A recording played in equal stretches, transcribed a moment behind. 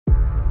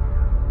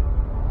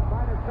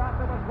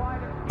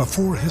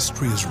Before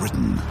history is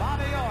written,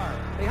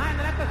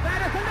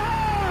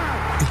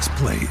 it's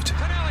played.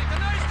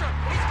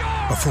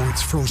 Before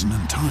it's frozen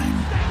in time,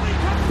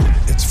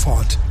 it's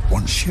fought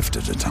one shift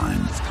at a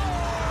time.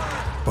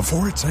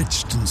 Before it's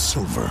etched in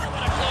silver,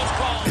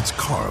 it's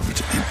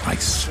carved in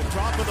ice.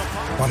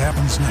 What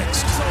happens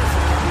next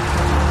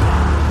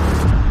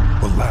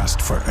will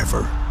last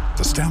forever.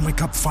 The Stanley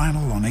Cup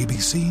Final on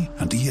ABC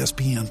and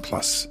ESPN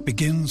Plus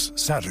begins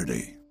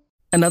Saturday.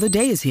 Another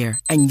day is here,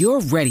 and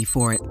you're ready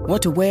for it.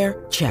 What to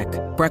wear? Check.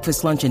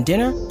 Breakfast, lunch, and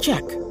dinner?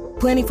 Check.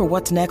 Planning for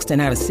what's next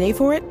and how to save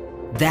for it?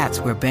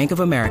 That's where Bank of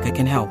America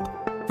can help.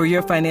 For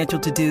your financial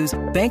to-dos,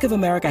 Bank of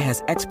America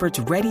has experts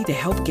ready to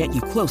help get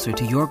you closer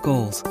to your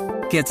goals.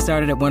 Get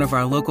started at one of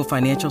our local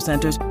financial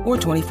centers or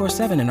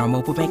 24/7 in our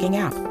mobile banking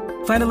app.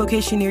 Find a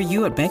location near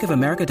you at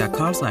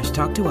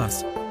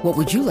bankofamerica.com/talktous. What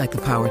would you like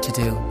the power to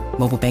do?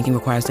 Mobile banking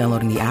requires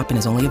downloading the app and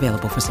is only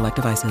available for select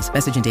devices.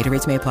 Message and data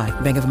rates may apply.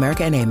 Bank of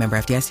America N.A., member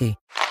FDIC.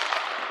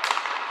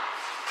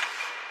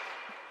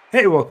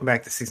 Hey, welcome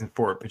back to Season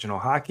 4 of Positional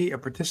Hockey, a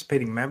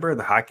participating member of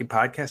the Hockey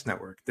Podcast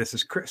Network. This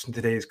is Chris and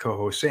today's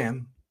co-host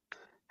Sam.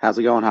 How's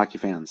it going, hockey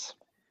fans?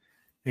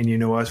 And you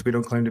know us, we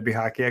don't claim to be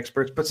hockey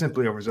experts, but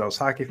simply overzealous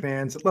hockey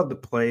fans that love to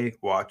play,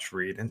 watch,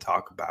 read, and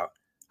talk about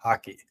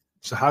hockey.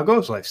 So how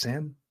goes life,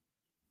 Sam?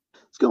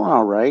 It's going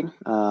all right.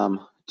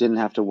 Didn't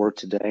have to work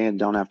today and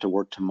don't have to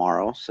work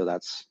tomorrow, so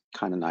that's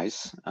kind of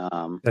nice.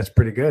 That's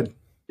pretty good.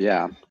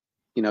 Yeah.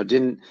 You know,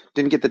 didn't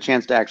get the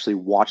chance to actually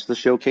watch the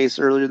showcase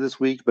earlier this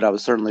week, but I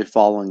was certainly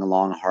following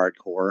along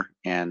hardcore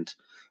and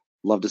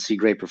love to see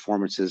great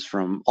performances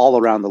from all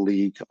around the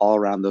league, all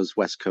around those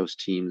West Coast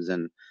teams.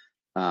 And,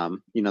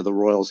 you know, the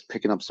Royals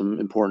picking up some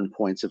important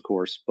points, of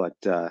course. But,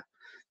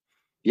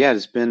 yeah,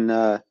 it's been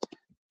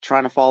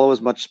trying to follow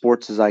as much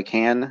sports as I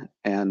can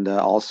and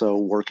also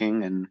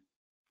working and,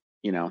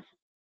 you know,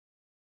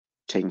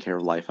 taking care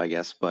of life, I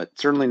guess. But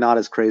certainly not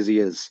as crazy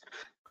as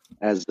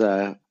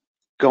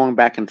going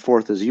back and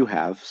forth as you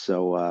have.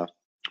 So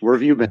where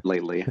have you been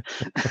lately?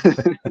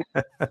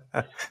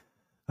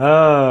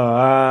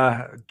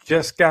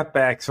 Just got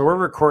back. So we're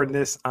recording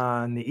this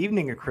on the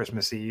evening of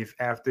Christmas Eve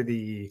after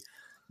the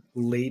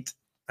late,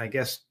 I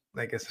guess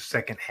the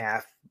second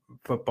half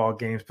football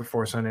games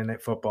before Sunday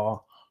Night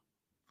Football.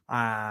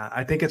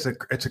 I think it's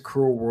a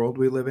cruel world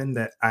we live in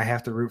that I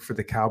have to root for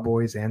the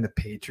Cowboys and the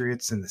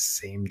Patriots in the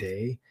same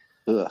day.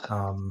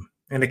 And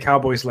the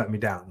Cowboys let me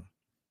down.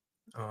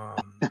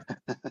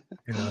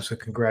 You know, so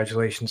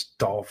congratulations,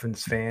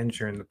 Dolphins fans,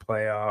 you're in the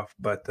playoff.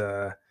 But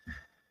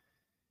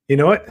you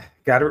know what?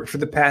 Got to root for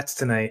the Pats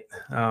tonight.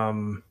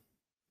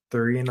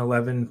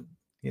 3-11.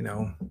 You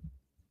know,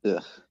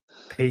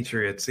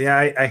 Patriots. Yeah,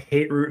 I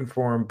hate rooting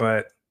for them,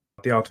 but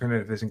the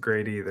alternative isn't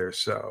great either.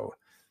 So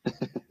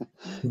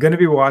I'm going to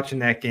be watching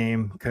that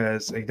game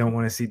because I don't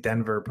want to see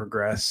Denver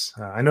progress.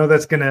 I know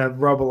that's going to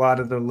rub a lot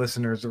of the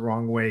listeners the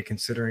wrong way,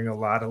 considering a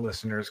lot of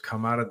listeners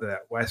come out of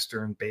that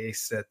Western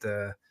base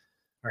that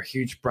are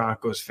huge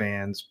Broncos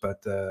fans.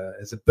 But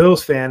as a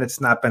Bills fan,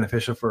 it's not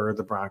beneficial for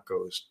the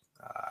Broncos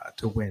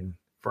to win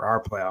for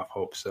our playoff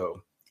hope.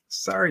 So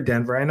sorry,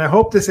 Denver. And I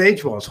hope this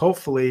age well.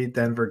 Hopefully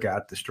Denver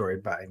got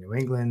destroyed by New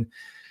England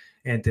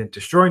and didn't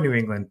destroy New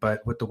England.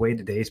 But with the way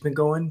today's been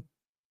going,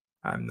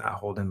 I'm not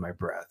holding my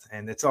breath.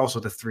 And it's also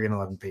the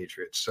 3-11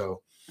 Patriots.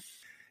 So,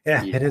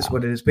 yeah, it is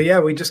what it is. But,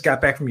 yeah, we just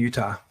got back from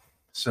Utah.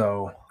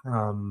 So,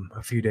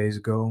 a few days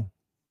ago.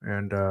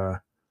 And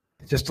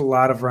just a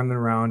lot of running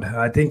around.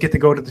 I didn't get to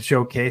go to the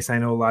showcase. I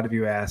know a lot of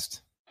you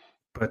asked.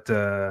 But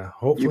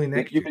hopefully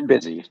next year. You've been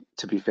busy,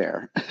 to be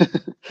fair.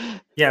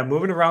 Yeah,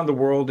 moving around the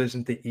world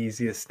isn't the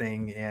easiest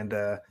thing. And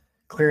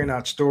clearing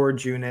out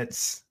storage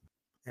units,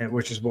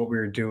 which is what we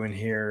were doing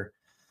here.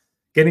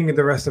 Getting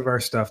the rest of our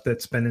stuff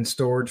that's been in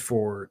storage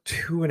for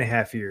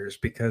 2.5 years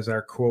because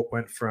our quote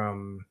went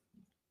from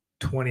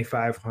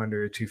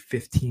 $2,500 to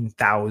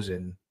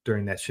 $15,000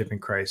 during that shipping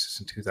crisis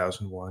in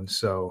 2001.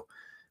 So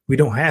we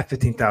don't have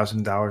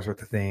 $15,000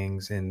 worth of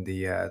things in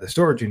the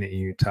storage unit in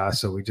Utah.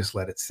 So we just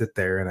let it sit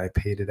there, and I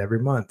paid it every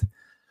month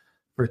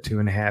for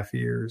 2.5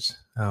 years,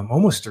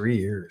 almost 3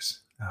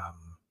 years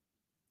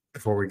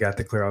before we got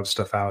to clear all the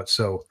stuff out.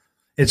 So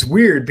it's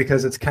weird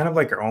because it's kind of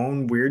like our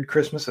own weird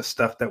Christmas of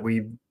stuff that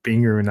we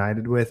being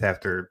reunited with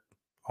after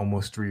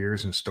almost 3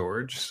 years in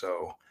storage.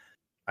 So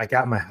I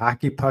got my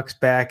hockey pucks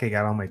back. I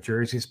got all my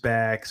jerseys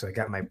back. So I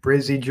got my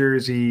Brizzy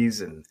jerseys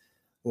and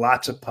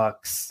lots of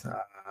pucks.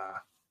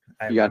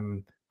 You got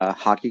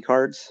hockey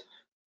cards?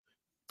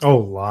 Oh, a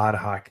lot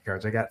of hockey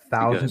cards. I got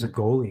thousands of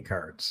goalie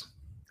cards.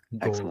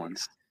 Excellent.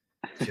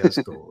 Just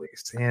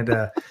goalies. And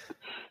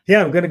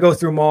yeah, I'm going to go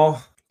through them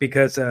all.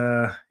 Because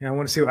I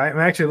want to see. I'm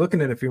actually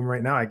looking at a few of them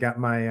right now. I got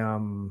my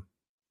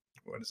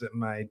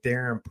my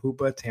Darren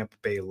Pupa Tampa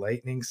Bay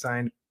Lightning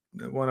signed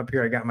one up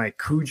here. I got my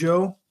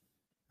Cujo,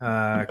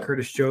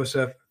 Curtis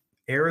Joseph,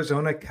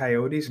 Arizona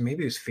Coyotes.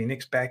 Maybe it was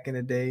Phoenix back in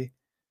the day.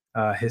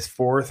 His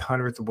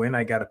 400th win.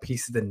 I got a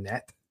piece of the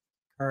net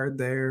card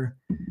there,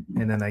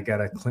 and then I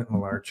got a Clint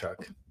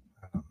Malarchuk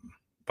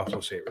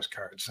Buffalo Sabres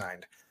card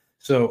signed.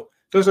 So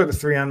those are the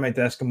three on my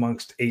desk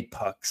amongst 8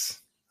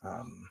 pucks.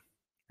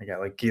 I got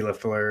like Guy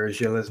Lafleur,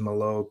 Gilles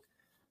Malot.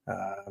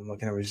 I'm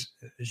looking at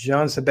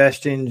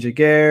Jean-Sebastien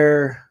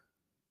Jaguar.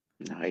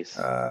 Nice.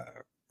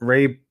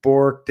 Ray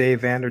Bork,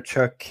 Dave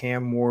Vanderchuk,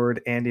 Cam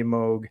Ward, Andy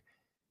Moog,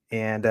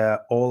 and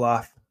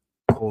Olaf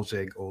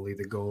Kolzig, Oli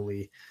the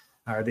goalie,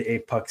 are the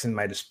 8 pucks in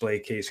my display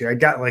case here. I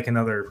got like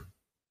another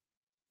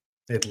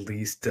at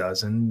least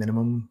dozen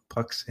minimum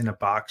pucks in a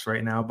box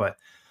right now, but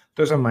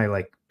those are my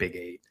like big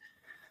 8.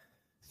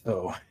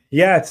 So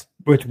yeah, it's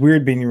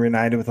weird being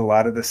reunited with a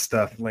lot of this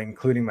stuff, like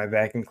including my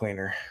vacuum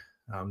cleaner,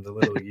 the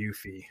little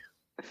Eufy,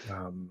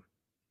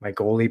 my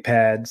goalie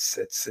pads.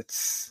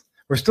 It's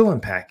we're still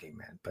unpacking,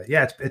 man. But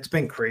yeah, it's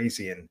been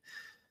crazy, and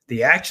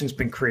the action's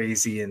been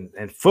crazy,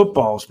 and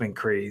football's been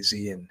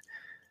crazy. And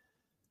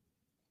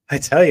I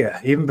tell you,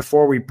 even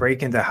before we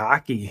break into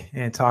hockey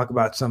and talk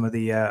about some of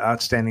the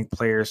outstanding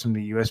players from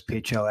the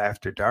USPHL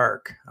After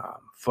Dark,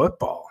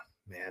 football,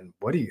 man,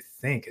 what do you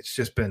think? It's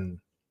just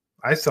been,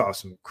 I saw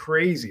some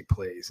crazy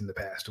plays in the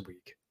past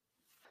week.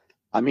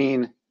 I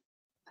mean,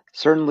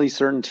 certainly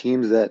certain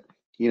teams that,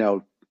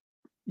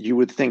 you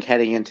would think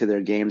heading into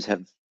their games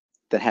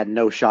that had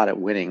no shot at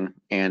winning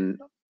and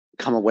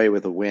come away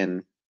with a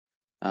win,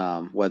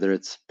 whether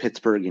it's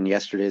Pittsburgh in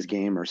yesterday's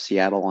game or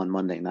Seattle on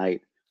Monday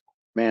night.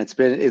 Man, it's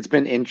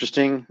been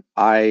interesting.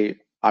 I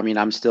mean,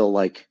 I'm still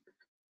like,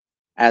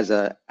 as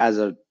a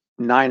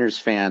Niners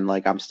fan,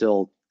 like I'm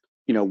still,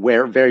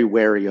 very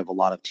wary of a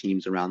lot of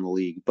teams around the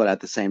league. But at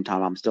the same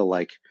time, I'm still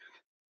like,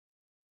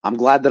 I'm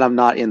glad that I'm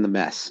not in the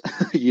mess.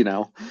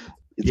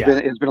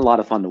 It's been a lot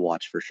of fun to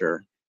watch for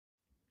sure.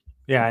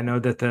 Yeah, I know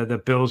that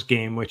the Bills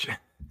game, which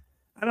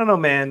I don't know,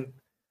 man.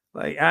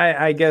 Like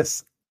I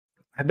guess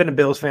I've been a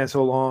Bills fan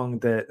so long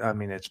that, I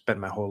mean, it's been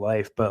my whole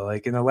life, but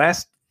like in the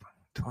last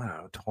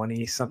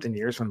 20 something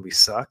years when we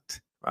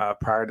sucked,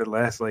 prior to the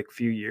last like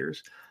few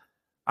years,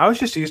 I was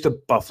just used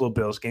to Buffalo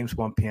Bills games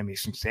 1 p.m.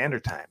 Eastern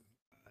Standard Time.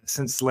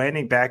 Since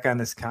landing back on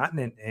this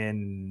continent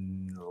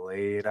in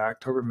late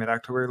October,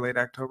 late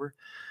October,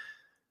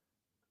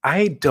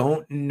 I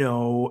don't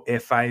know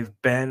if I've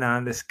been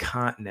on this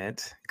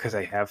continent, because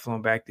I have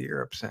flown back to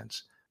Europe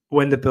since,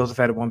 when the Bills have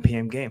had a 1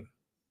 p.m. game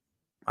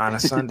on a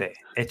Sunday.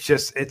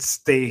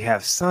 They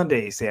have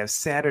Sundays, they have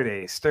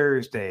Saturdays,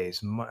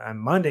 Thursdays,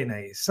 Monday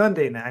night,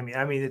 Sunday night.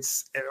 I mean,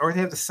 or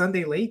they have the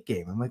Sunday late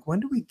game. I'm like, when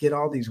do we get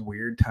all these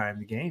weird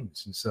timed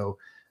games? And so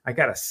I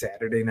got a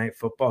Saturday night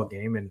football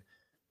game, and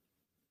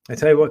I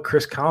tell you what,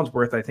 Chris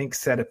Collinsworth, I think,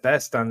 said it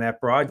best on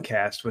that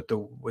broadcast with the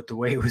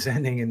way it was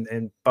ending,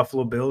 and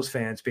Buffalo Bills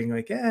fans being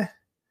like,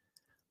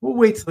 we'll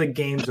wait till the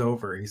game's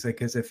over. He's like,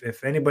 because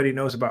if anybody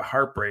knows about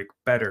heartbreak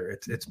better,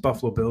 it's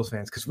Buffalo Bills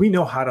fans, because we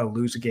know how to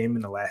lose a game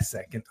in the last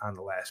second on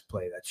the last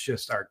play. That's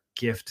just our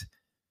gift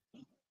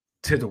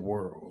to the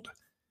world.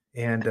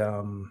 And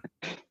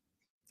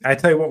I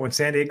tell you what, when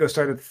San Diego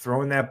started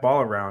throwing that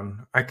ball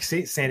around, I could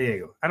see San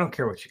Diego. I don't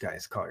care what you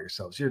guys call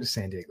yourselves. You're the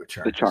San Diego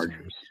Chargers. The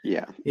Chargers,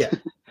 yeah. Yeah.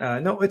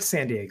 No, it's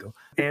San Diego.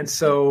 And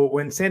so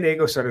when San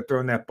Diego started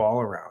throwing that ball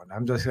around,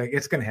 I'm just like,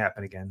 it's going to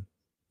happen again.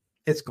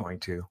 It's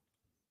going to.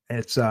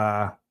 It's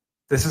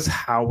this is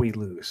how we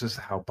lose. This is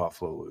how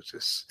Buffalo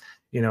loses.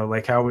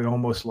 Like how we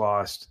almost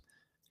lost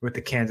with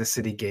the Kansas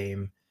City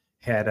game,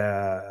 had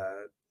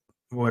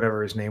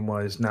whatever his name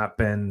was not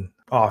been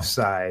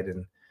offside,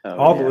 and the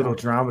little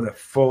drama that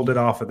folded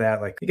off of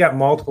that. Like, you got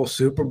multiple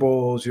Super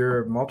Bowls,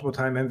 you're a multiple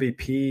time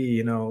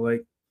MVP,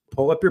 like,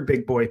 pull up your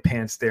big boy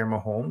pants there,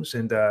 Mahomes,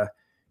 and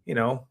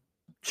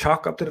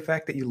chalk up to the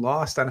fact that you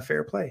lost on a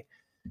fair play.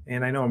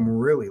 And I know I'm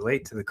really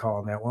late to the call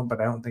on that one,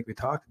 but I don't think we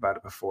talked about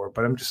it before.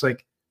 But I'm just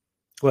like,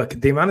 look,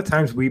 the amount of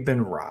times we've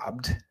been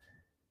robbed,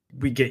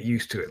 we get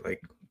used to it.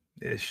 Like,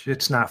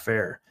 it's not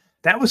fair.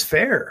 That was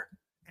fair.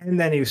 And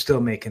then he was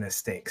still making a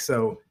stink.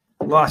 So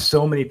lost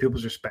so many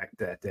people's respect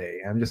that day.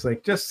 I'm just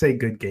like, just say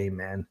good game,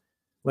 man.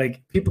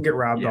 Like, people get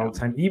robbed all the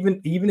time.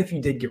 Even if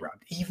you did get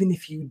robbed, even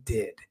if you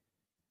did,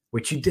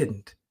 which you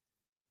didn't,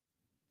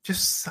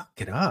 just suck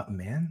it up,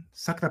 man.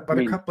 Suck it up,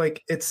 Buttercup.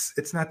 Like,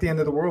 it's not the end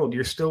of the world.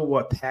 You're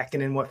still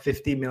packing in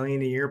 $50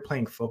 million a year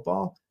playing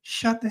football?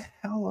 Shut the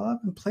hell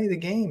up and play the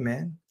game,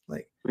 man.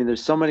 Like, I mean,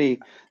 there's so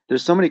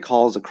many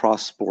calls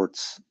across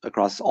sports,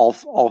 across all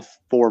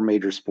 4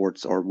 major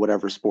sports, or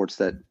whatever sports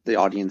that the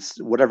audience,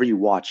 whatever you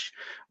watch,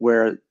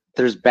 where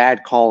there's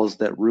bad calls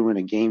that ruin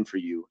a game for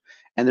you.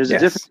 And there's a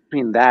difference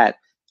between that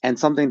and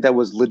something that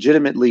was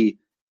legitimately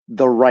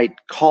the right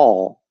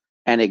call,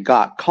 and it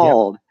got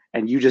called,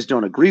 and you just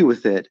don't agree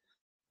with it.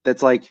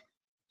 That's like,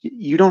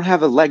 you don't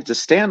have a leg to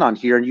stand on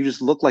here, and you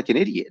just look like an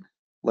idiot.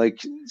 Like,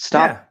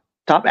 stop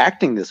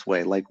acting this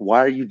way. Like, why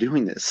are you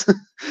doing this?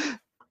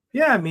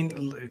 Yeah, I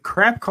mean,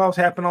 crap calls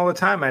happen all the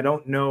time. I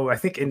don't know. I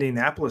think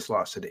Indianapolis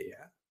lost today.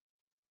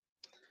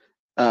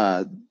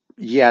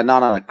 Yeah,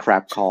 not on a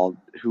crap call.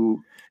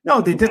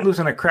 No, they didn't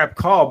lose on a crap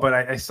call, but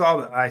I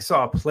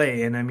saw a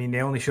play, and I mean,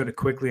 they only showed it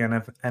quickly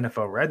on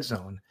NFL Red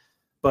Zone.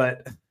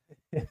 But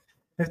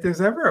if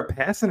there's ever a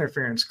pass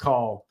interference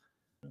call,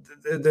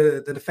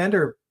 the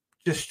defender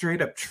just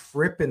straight up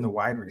tripping the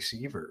wide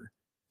receiver.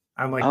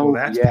 I'm like, well,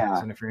 that's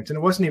pass interference, and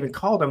it wasn't even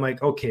called. I'm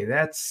like, okay,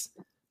 that's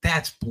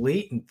that's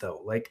blatant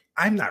though. Like,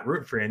 I'm not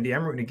rooting for Indy.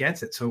 I'm rooting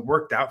against it. So it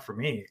worked out for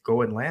me.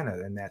 Go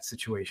Atlanta in that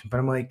situation. But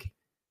I'm like,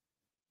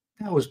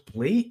 that was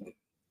blatant.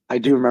 I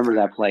do remember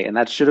that play, and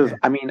that should have.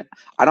 I mean,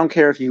 I don't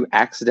care if you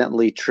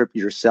accidentally trip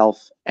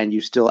yourself and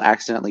you still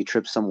accidentally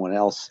trip someone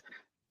else.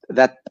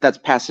 That's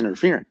pass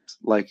interference.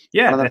 Like,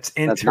 yeah, that's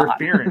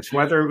interference,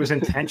 whether it was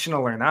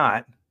intentional or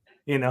not.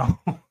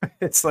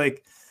 It's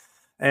like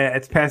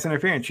it's pass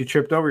interference. You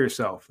tripped over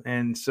yourself,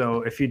 and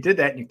so if you did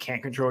that, and you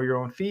can't control your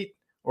own feet,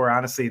 or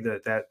honestly,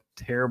 that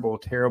terrible,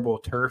 terrible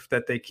turf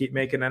that they keep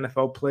making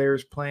NFL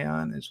players play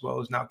on, as well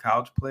as now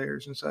college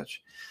players and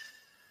such.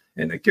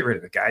 And get rid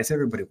of it, guys.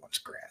 Everybody wants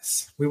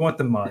grass. We want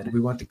the mud.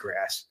 We want the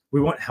grass. We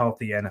want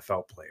healthy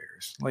NFL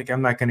players. Like,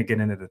 I'm not going to get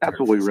into the That's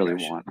turf what we discussion.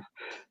 really want.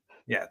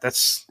 Yeah,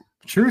 that's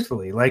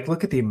truthfully. Like,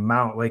 look at the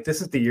amount. Like,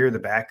 this is the year of the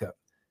backup.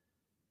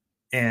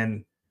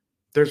 And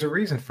there's a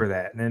reason for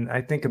that. And I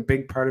think a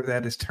big part of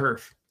that is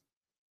turf.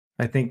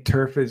 I think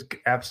turf is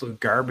absolute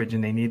garbage,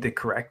 and they need to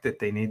correct it.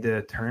 They need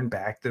to turn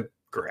back the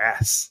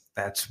grass.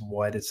 That's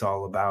what it's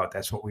all about.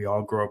 That's what we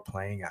all grow up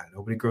playing on.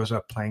 Nobody grows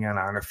up playing on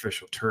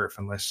artificial turf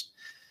unless –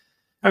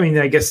 I mean,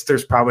 I guess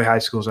there's probably high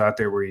schools out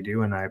there where you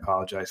do, and I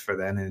apologize for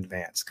that in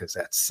advance because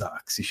that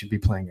sucks. You should be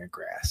playing on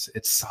grass.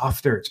 It's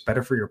softer. It's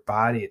better for your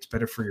body. It's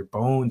better for your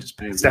bones.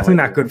 It's definitely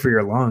not good for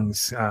your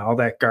lungs. All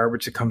that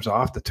garbage that comes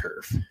off the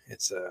turf.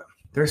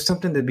 There's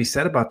something to be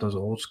said about those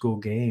old school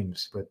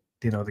games, but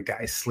the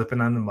guys slipping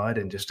on the mud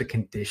and just the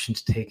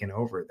conditions taking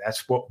over.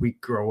 That's what we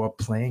grow up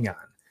playing on.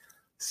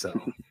 So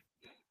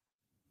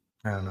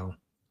I don't know,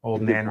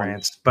 old man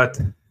rants, but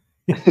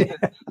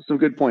some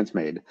good points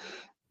made.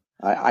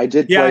 I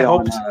did play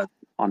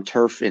on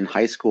turf in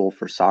high school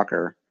for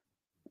soccer.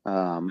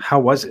 How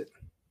was it?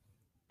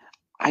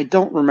 I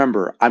don't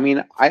remember. I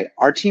mean,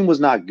 our team was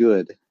not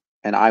good,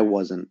 and I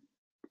wasn't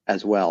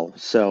as well.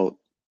 So,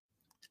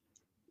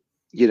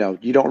 you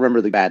don't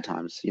remember the bad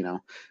times,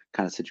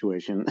 kind of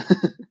situation.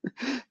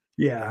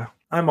 Yeah,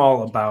 I'm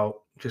all about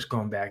just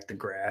going back to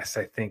grass.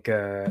 I think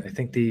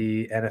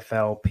the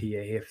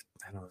NFLPA, if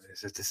I don't know,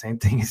 is it the same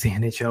thing as the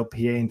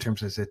NHLPA in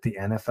terms of, is it the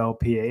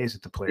NFLPA? Is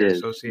it the Player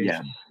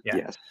Association? Yeah.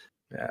 Yes.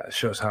 Yeah, it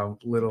shows how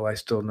little I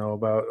still know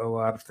about a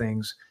lot of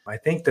things. I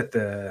think that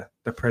the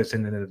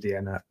president of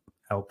the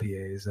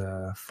NFLPA is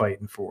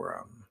fighting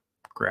for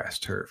grass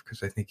turf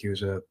because I think he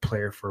was a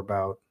player for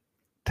about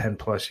 10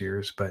 plus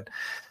years. But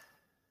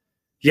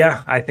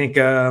yeah, I think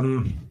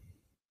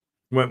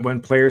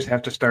when players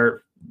have to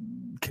start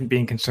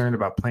being concerned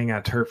about playing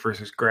on turf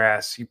versus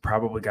grass, you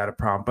probably got a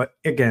problem. But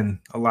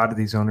again, a lot of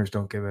these owners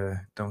don't give a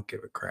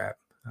crap.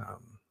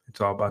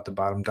 It's all about the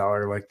bottom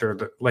dollar. Like they're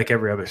like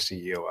every other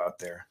CEO out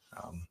there.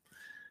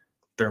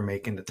 They're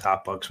making the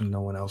top bucks when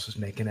no one else is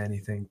making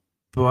anything.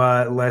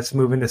 But let's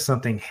move into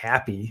something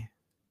happy.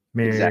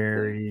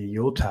 Merry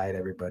Yuletide,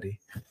 everybody.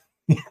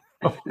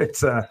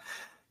 It's a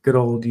good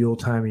old Yule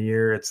time of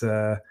year. It's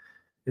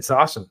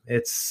awesome.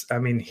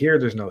 Here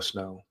there's no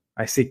snow.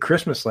 I see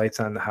Christmas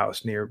lights on the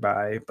house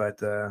nearby, but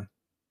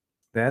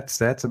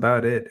that's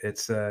about it.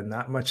 It's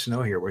not much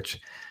snow here, which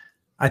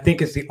I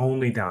think is the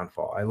only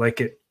downfall. I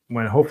like it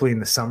when hopefully in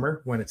the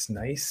summer when it's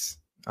nice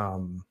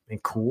and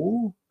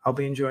cool, I'll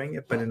be enjoying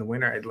it. But in the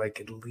winter, I'd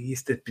like at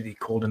least it be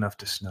cold enough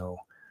to snow.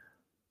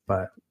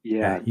 But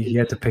yeah, you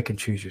have to pick and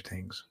choose your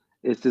things.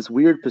 It's this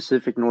weird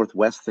Pacific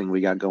Northwest thing we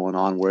got going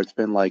on where it's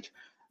been like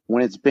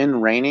when it's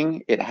been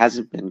raining, it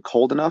hasn't been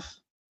cold enough.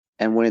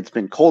 And when it's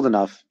been cold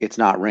enough, it's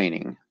not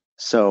raining.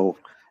 So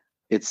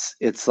it's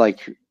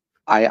like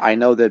I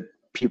know that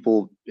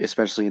people,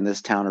 especially in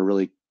this town, are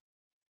really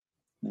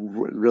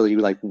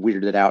like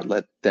weirded out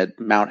that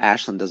Mount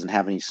Ashland doesn't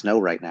have any snow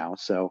right now.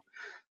 So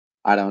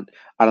I don't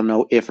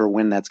know if or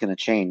when that's going to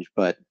change,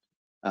 but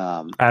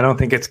I don't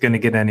think it's going to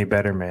get any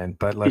better, man.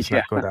 But let's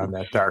not go down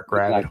that dark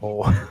rabbit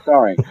hole.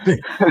 Sorry,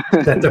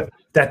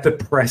 that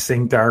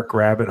depressing dark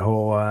rabbit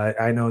hole.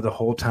 I know the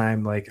whole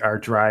time, like our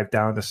drive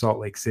down to Salt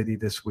Lake City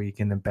this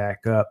week and then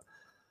back up.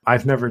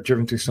 I've never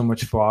driven through so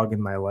much fog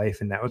in my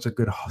life, and that was a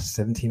good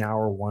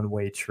 17-hour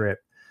one-way trip.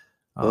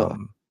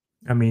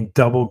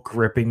 Double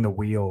gripping the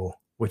wheel,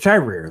 which I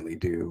rarely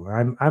do.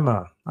 I'm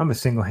a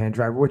single-hand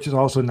driver, which is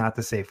also not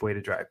the safe way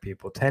to drive,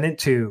 people. 10 and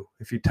 2.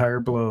 If your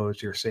tire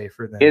blows, you're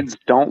safer than kids.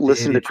 Don't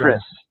listen to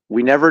Chris.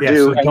 We never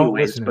do, so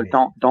anyways. But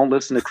don't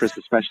listen to Chris,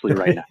 especially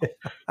right now.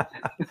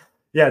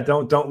 Yeah,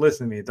 don't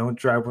listen to me. Don't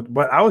drive with.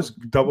 But I was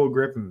double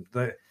gripping.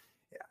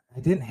 I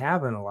didn't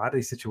have in a lot of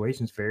these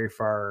situations very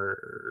far.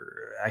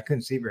 I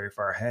couldn't see very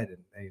far ahead,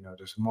 and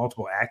there's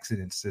multiple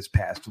accidents this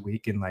past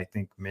week in I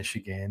think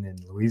Michigan and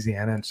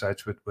Louisiana and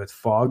such with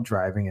fog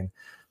driving. And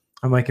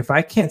I'm like, if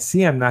I can't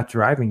see, I'm not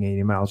driving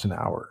 80 miles an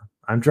hour.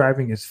 I'm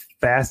driving as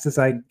fast as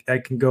I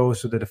can go,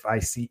 so that if I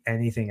see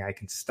anything, I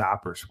can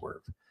stop or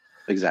swerve.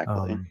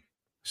 Exactly.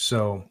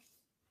 So,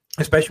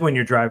 especially when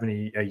you're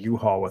driving a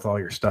U-Haul with all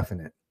your stuff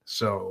in it.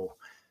 So,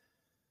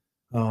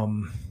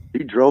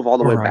 you drove all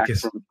the way back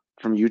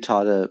from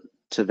Utah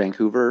to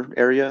Vancouver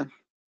area?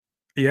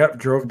 Yep,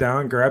 drove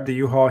down, grabbed the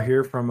U-Haul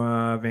here from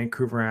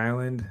Vancouver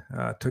Island,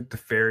 took the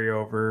ferry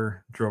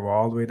over, drove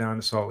all the way down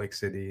to Salt Lake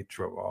City,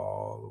 drove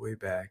all the way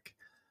back.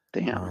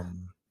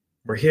 Damn.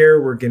 We're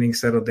here, we're getting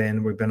settled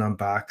in, we've been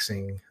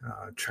unboxing,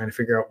 trying to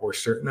figure out where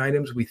certain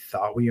items we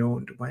thought we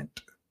owned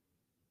went.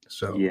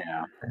 So,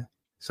 Yeah,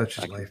 such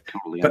I is can life.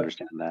 totally But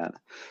understand that.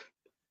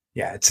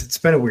 yeah, it's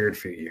been a weird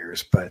few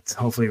years, but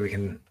hopefully we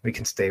can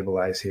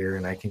stabilize here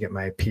and I can get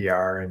my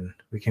PR and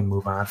we can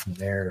move on from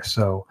there.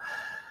 So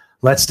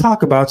let's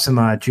talk about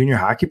some junior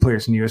hockey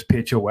players in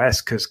USPHL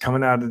West, because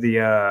coming out of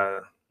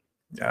the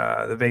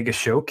Vegas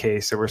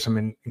showcase, there were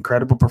some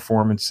incredible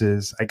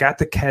performances. I got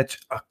to catch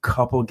a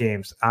couple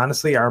games.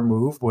 Honestly, our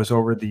move was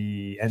over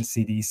the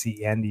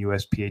NCDC and the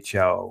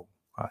USPHL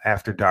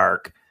after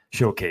dark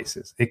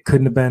showcases. It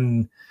couldn't have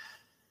been.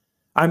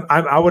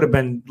 I would have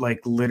been like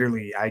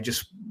literally. I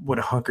just would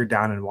have hunkered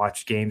down and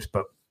watched games,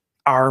 but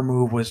our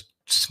move was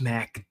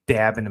smack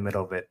dab in the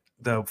middle of it.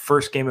 The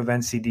first game of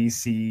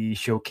NCDC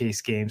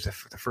showcase games,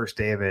 the first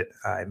day of it,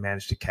 I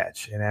managed to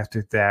catch, and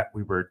after that,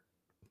 we were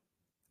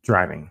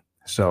driving.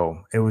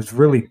 So it was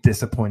really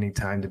disappointing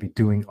time to be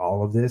doing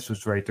all of this. It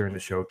was right during the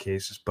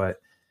showcases, but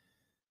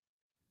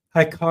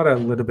I caught a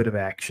little bit of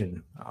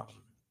action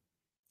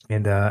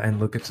and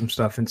look at some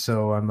stuff, and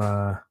so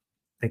I'm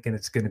thinking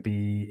it's going to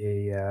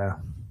be a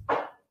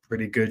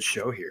pretty good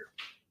show here.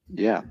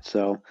 Yeah,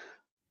 so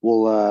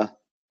we'll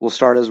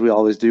start as we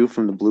always do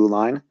from the blue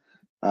line.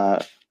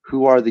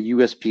 Who are the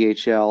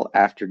USPHL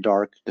After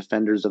Dark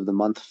Defenders of the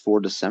Month for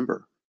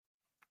December?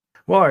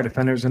 Well, our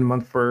defenders in the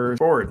month for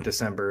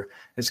December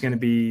is going to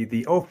be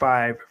the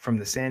 05 from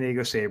the San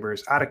Diego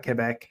Sabres out of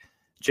Quebec,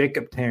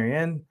 Jacob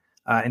Therrien.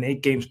 In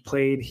 8 games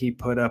played, he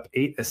put up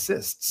 8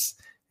 assists.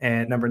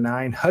 And number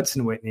 9,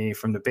 Hudson Whitney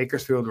from the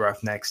Bakersfield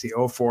Roughnecks, the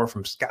 04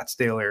 from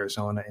Scottsdale,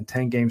 Arizona. In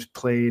 10 games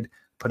played,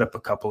 put up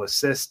a couple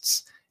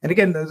assists. And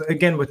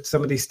again, with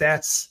some of these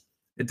stats,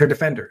 they're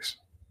defenders.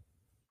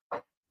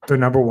 Their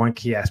number one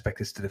key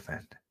aspect is to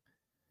defend.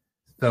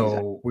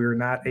 So we're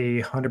not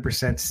 100%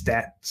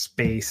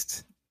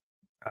 stats-based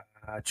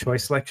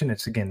choice selection.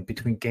 It's, again,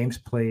 between games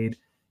played,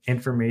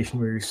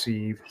 information we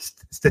receive.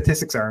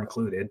 Statistics are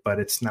included, but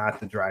it's not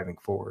the driving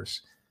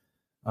force.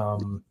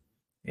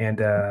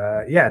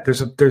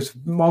 There's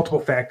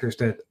multiple factors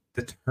that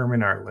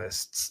determine our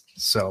lists.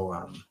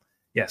 So,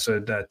 so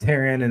the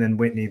Therrien and then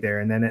Whitney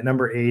there. And then at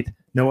number 8,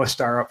 Noah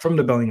Starup from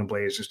the Bellingham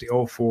Blazers, the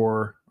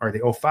 05,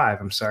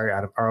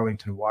 out of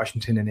Arlington,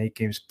 Washington, in 8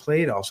 games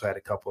played, also had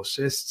a couple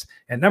assists.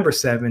 At number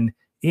 7,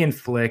 Ian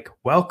Flick.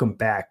 Welcome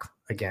back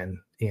again,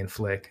 Ian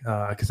Flick,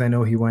 because I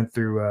know he went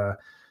through a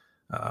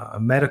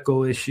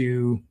medical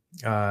issue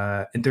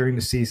during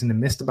the season and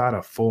missed about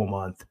a full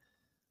month.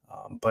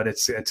 But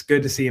it's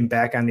good to see him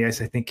back on the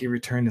ice. I think he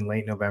returned in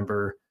late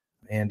November,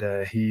 and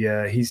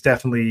he's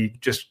definitely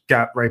just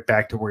got right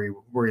back to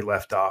where he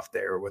left off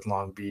there with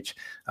Long Beach.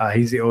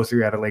 He's the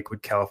 03 out of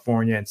Lakewood,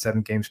 California, in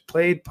 7 games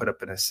played, put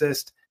up an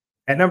assist.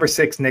 At number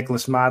 6,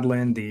 Nicholas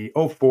Modlin, the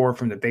 04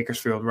 from the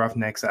Bakersfield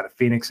Roughnecks out of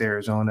Phoenix,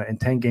 Arizona, in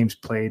 10 games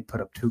played,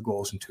 put up 2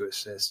 goals and 2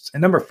 assists.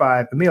 And number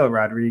 5, Emile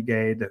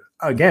Rodriguez,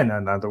 again,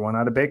 another one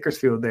out of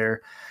Bakersfield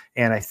there,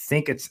 and I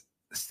think it's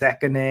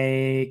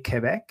Saguenay,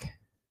 Quebec.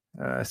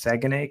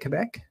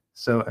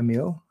 So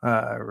Emile,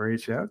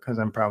 reach out because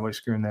I'm probably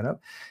screwing that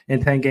up.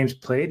 In 10 games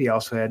played, he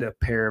also had a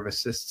pair of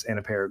assists and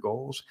a pair of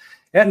goals.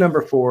 At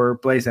number 4,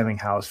 Blaze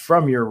Emminghaus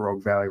from your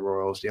Rogue Valley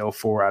Royals, the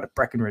 04 out of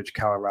Breckenridge,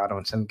 Colorado,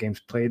 in 7 games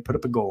played, put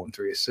up a goal and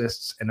 3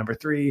 assists. And number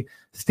 3,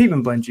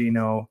 Stephen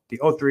Blengino, the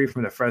 03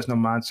 from the Fresno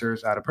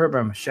Monsters out of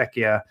Perba,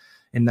 Czechia,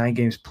 in 9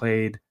 games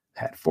played,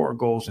 had 4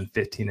 goals and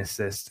 15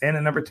 assists. And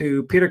at number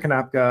 2, Peter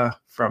Konopka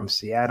from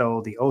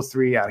Seattle, the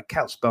 03 out of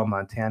Kalispell,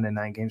 Montana, in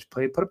 9 games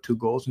played, put up 2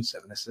 goals and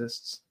 7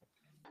 assists.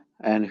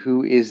 And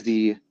who is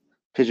the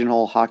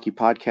Pigeonhole Hockey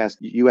Podcast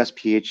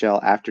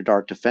USPHL After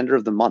Dark Defender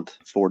of the Month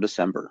for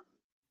December?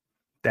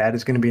 That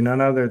is going to be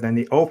none other than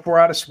the 04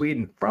 out of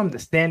Sweden from the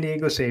San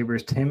Diego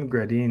Sabres, Tim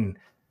Gradin.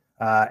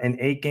 In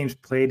 8 games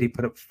played, he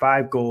put up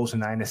 5 goals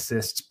and 9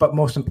 assists, but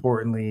most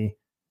importantly,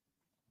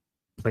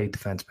 played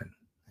defenseman.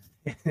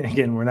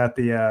 Again, we're not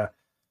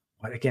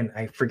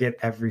I forget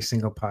every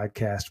single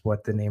podcast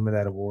what the name of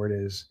that award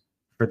is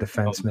for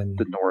defensemen.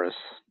 The Norris.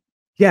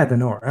 Yeah, the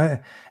Norris.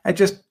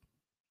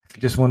 If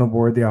you just want to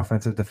award the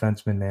offensive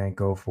defenseman, man,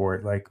 go for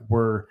it. Like,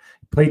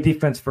 play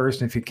defense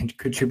first, and if you can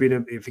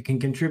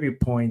contribute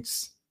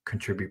points,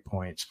 contribute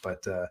points.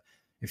 But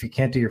if you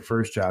can't do your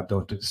first job,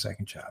 don't do the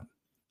second job.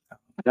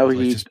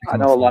 I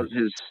know a lot of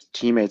his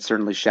teammates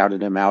certainly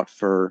shouted him out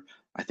for.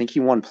 I think he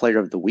won Player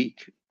of the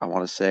Week. I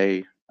want to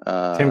say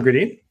Tim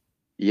Gradin.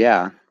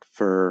 Yeah,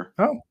 for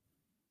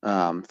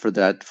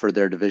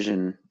their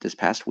division this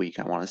past week.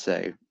 I want to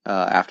say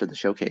after the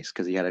showcase,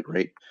 because he had a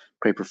great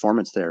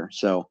performance there.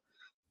 So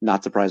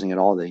not surprising at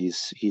all that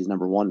he's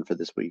number 1 for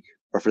this week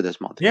or for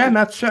this month. Yeah,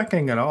 not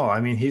shocking at all.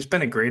 I mean, he's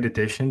been a great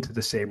addition to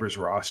the Sabres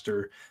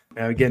roster.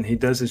 Again, he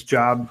does his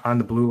job on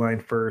the blue line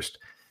first,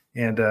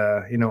 and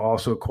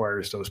also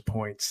acquires those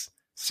points.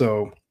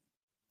 So,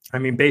 I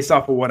mean, based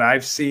off of what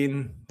I've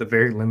seen, the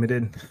very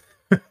limited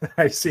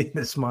I've seen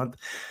this month.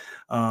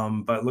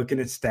 But looking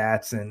at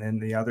stats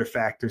and the other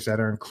factors that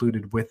are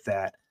included with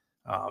that,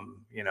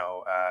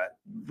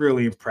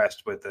 really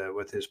impressed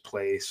with his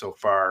play so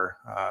far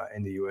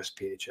in the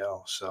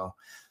USPHL. So,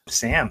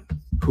 Sam,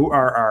 who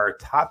are our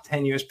top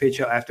 10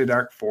 USPHL After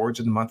Dark forwards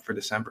of the month for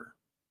December?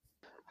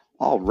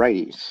 All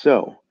righty.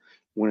 So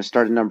we're going to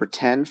start at number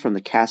 10 from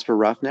the Casper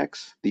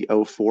Roughnecks, the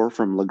 04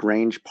 from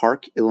LaGrange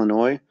Park,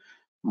 Illinois,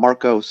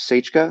 Marco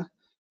Sechka,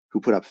 who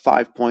put up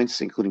 5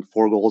 points, including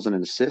 4 goals and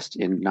an assist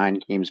in 9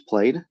 games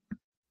played.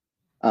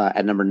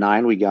 At number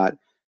 9, we got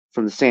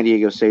from the San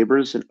Diego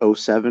Sabres, an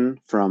 07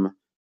 from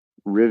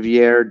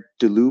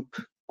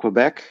Rivière-du-Loup,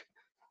 Quebec,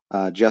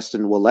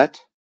 Justin Ouellet,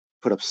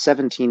 put up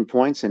 17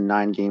 points in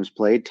 9 games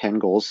played, 10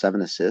 goals,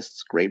 7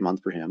 assists. Great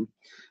month for him.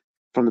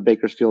 From the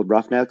Bakersfield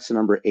Roughnecks,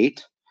 number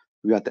 8,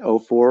 we got the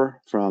 04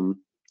 from,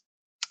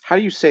 how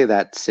do you say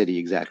that city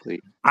exactly?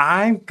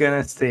 I'm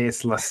going to say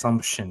it's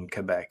L'Assomption,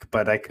 Quebec,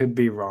 but I could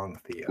be wrong,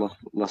 Theo.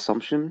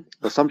 L'Assomption,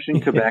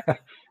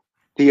 Quebec.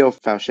 Theo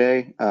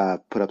Fauché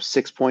put up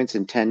 6 points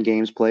in 10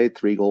 games played,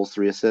 3 goals,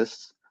 3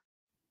 assists.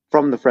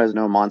 From the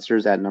Fresno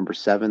Monsters at number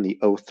 7, the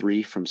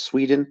 03 from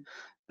Sweden,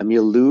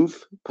 Emil Louv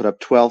put up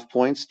 12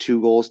 points, 2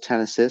 goals,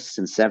 10 assists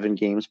in 7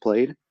 games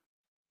played.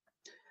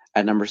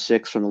 At number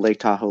 6 from the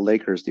Lake Tahoe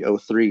Lakers, the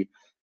 03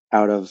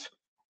 out of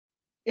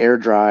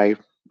Airdrie,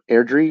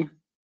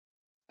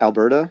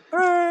 Alberta.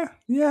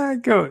 Yeah,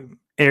 go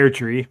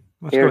Airdrie.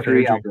 Let's go with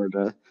Airdrie, Airdrie.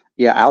 Alberta.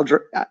 Yeah,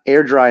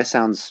 Airdrie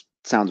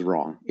sounds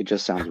wrong. It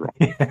just sounds wrong.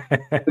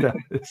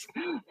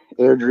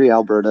 Airdrie,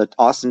 Alberta.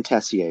 Austin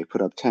Tessier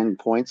put up 10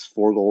 points,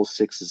 4 goals,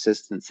 6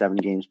 assists in 7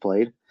 games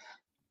played.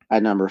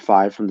 At number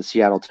 5 from the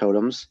Seattle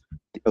Totems,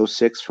 the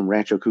 06 from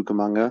Rancho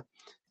Cucamonga,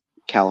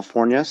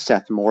 California,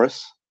 Seth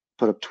Morris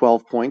put up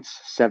 12 points,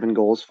 7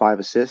 goals, 5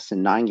 assists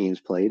in 9 games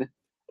played.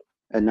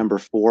 At number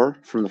 4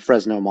 from the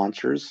Fresno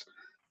Monsters,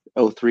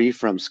 03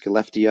 from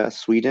Skellefteå,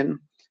 Sweden,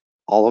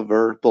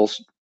 Oliver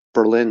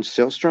Berlin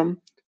Sillström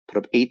put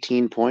up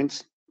 18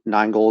 points,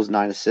 9 goals,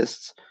 9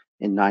 assists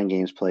in 9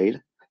 games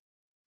played.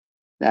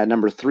 At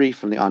number 3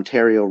 from the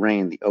Ontario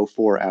Reign, the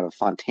 04 out of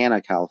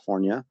Fontana,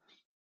 California,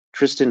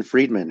 Tristan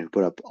Friedman, who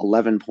put up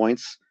 11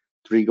 points,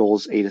 3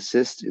 goals, 8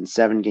 assists in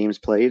 7 games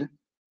played.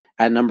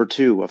 At number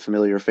 2, a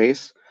familiar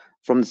face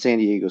from the San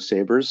Diego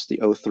Sabres, the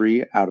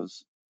 03 out of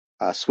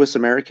Swiss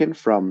American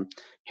from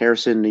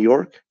Harrison, New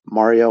York,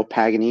 Mario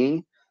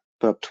Paganini,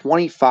 put up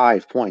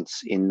 25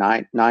 points in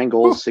 9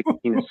 goals,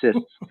 16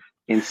 assists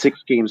in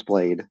 6 games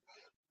played.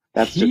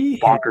 That's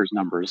just bonkers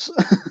numbers.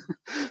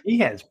 He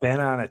has been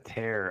on a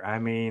tear. I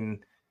mean,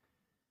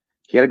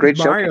 he had a great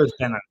Mario's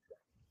showcase.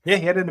 He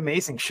had an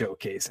amazing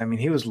showcase. I mean,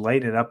 he was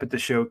lighted up at the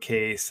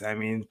showcase. I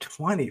mean,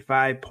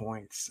 25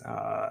 points.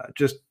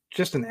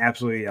 Just an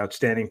absolutely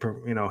outstanding.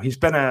 He's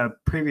been a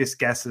previous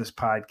guest of this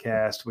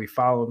podcast. We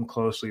follow him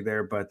closely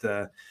there, but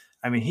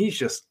I mean, he's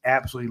just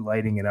absolutely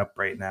lighting it up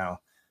right now.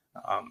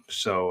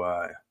 So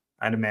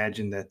I'd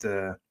imagine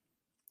that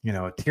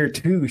tier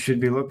 2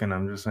 should be looking.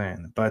 I'm just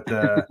saying, but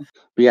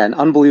yeah, an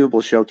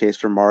unbelievable showcase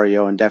for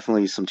Mario, and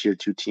definitely some tier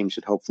 2 teams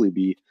should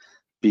hopefully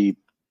be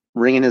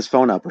ringing his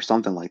phone up or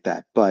something like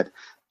that. But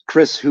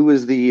Chris, who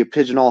is the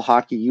Pigeonhole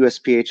Hockey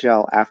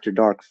USPHL After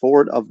Dark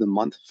forward of the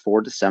month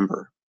for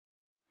December?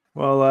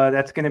 Well,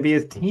 that's going to be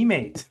his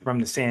teammate from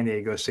the San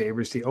Diego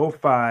Sabres, the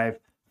 05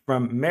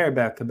 from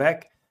Mirabel,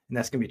 Quebec, and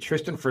that's going to be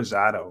Tristan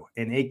Frazado.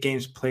 In 8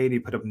 games played, he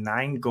put up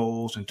 9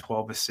 goals and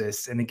 12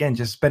 assists. And again,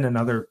 just been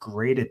another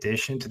great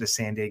addition to the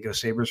San Diego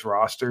Sabres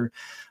roster.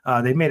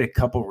 They made a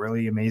couple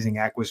really amazing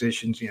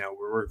acquisitions.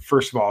 We're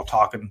first of all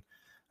talking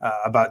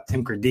about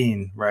Tim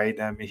Gradine, right?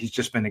 I mean, he's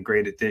just been a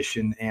great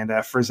addition. And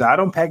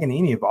Frazado and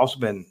Paganini have also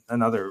been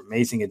another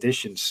amazing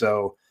addition.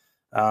 So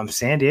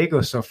San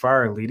Diego so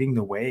far leading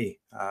the way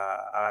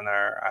on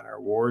our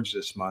awards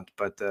this month.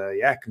 But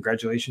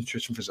congratulations,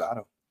 Tristan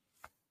Frazado.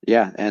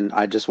 Yeah, and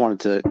I just wanted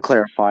to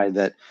clarify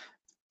that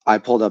I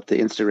pulled up the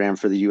Instagram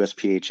for the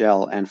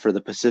USPHL, and for the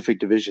Pacific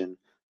Division,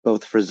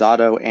 both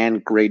Frazado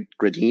and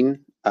Gradine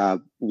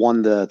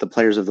won the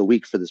Players of the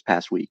Week for this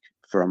past week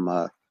from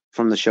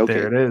the showcase.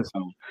 There it is.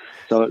 So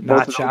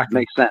both of those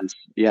make sense.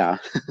 Yeah.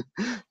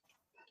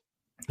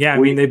 Yeah, I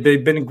mean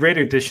they've been great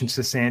additions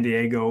to San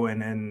Diego,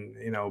 and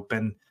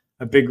been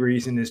a big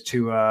reason as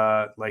to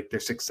their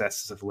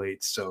successes of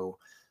late. So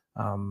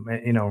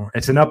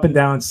it's an up and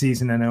down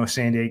season. I know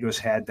San Diego's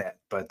had that,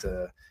 but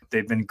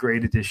they've been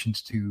great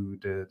additions to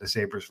the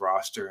Sabres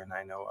roster, and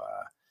I know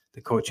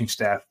the coaching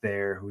staff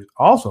there, who's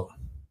also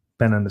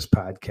been on this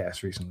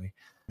podcast recently,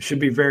 should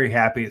be very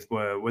happy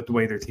with the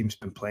way their team's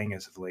been playing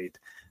as of late.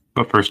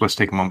 But first, let's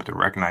take a moment to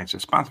recognize the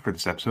sponsor for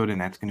this episode, and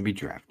that's going to be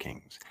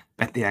DraftKings.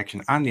 Bet the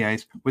action on the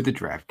ice with the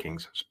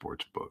DraftKings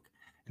Sportsbook.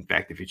 In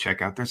fact, if you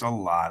check out, there's a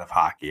lot of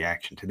hockey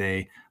action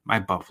today. My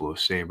Buffalo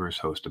Sabres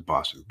host the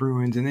Boston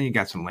Bruins, and then you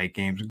got some late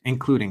games,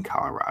 including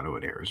Colorado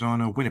at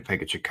Arizona,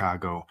 Winnipeg at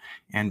Chicago,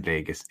 and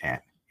Vegas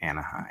at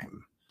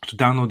Anaheim. So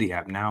download the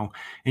app now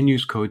and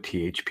use code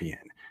THPN.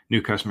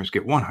 New customers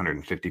get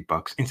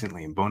 $150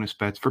 instantly in bonus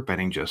bets for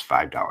betting just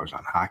 $5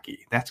 on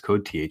hockey. That's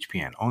code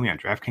THPN, only on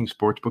DraftKings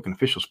Sportsbook, an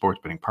official sports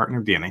betting partner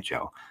of the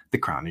NHL. The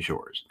crown is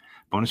yours.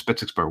 Bonus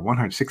bets expire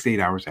 168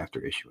 hours after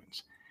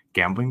issuance.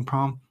 Gambling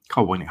problem?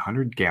 Call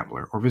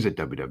 1-800-GAMBLER or visit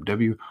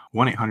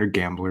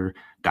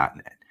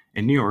www.1800gambler.net.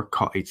 In New York,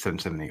 call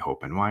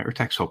 877-8-HOPE-NY or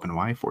text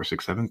HOPE-NY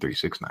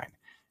 467-369.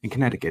 In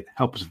Connecticut,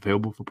 help is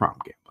available for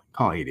problem gambling.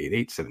 Call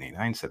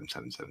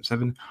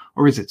 888-789-7777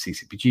 or visit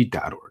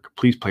ccpg.org.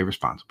 Please play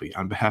responsibly.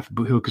 On behalf of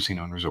Boot Hill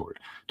Casino and Resort,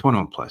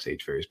 21 plus,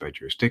 age varies by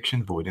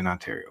jurisdiction, void in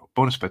Ontario.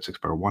 Bonus bets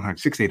expire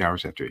 168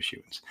 hours after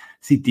issuance.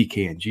 See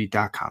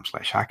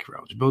dkng.com/hockey for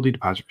eligibility,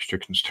 deposit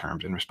restrictions,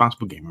 terms, and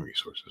responsible gaming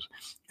resources.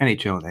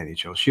 NHL and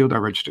NHL Shield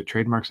are registered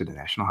trademarks of the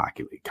National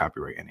Hockey League.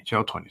 Copyright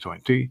NHL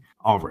 2023.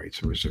 All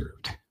rights are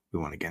reserved. We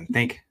want to again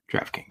thank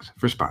DraftKings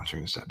for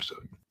sponsoring this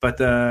episode. But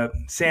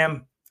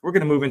Sam, we're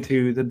going to move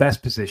into the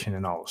best position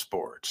in all of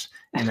sports,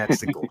 and that's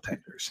the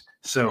goaltenders.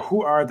 So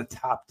who are the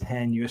top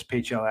 10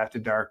 USPHL After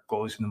Dark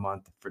goalies in the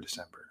month for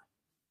December?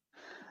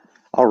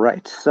 All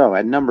right. So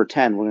at number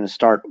 10, we're going to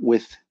start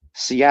with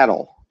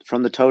Seattle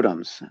from the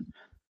Totems.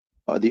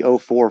 The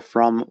 04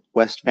 from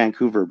West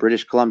Vancouver,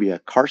 British Columbia,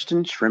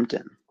 Karsten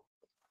Shrimpton.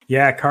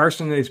 Yeah,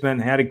 Carson has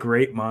had a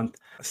great month,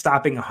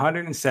 stopping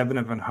 107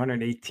 of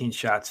 118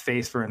 shots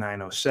faced for a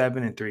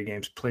 .907 in 3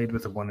 games played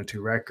with a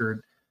 1-2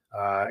 record.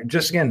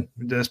 Just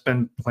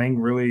been playing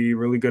really,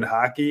 really good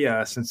hockey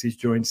since he's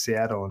joined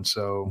Seattle. And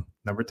so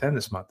number 10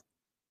 this month.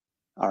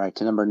 All right.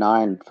 To number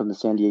 9 from the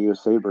San Diego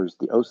Sabres,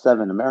 the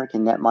 07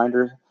 American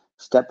netminder,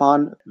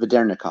 Stepan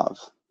Vedernikov.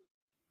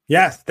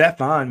 Yeah,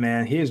 Stefan,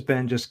 man, he has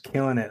been just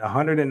killing it.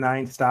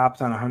 109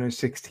 stops on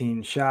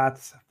 116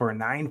 shots for a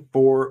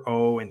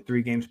 9.40 in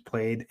 3 games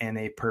played and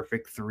a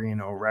perfect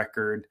 3-0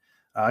 record.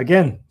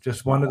 Again,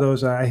 just one of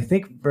those. I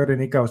think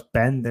Verdonikov's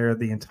been there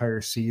the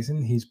entire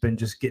season. He's been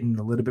just getting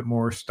a little bit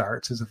more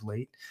starts as of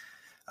late.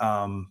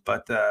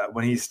 But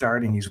when he's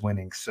starting, he's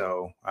winning.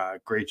 So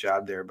great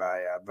job there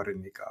by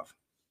Verdonikov.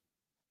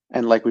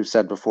 And like we've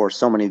said before,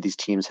 so many of these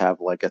teams have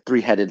like a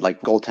 3-headed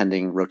like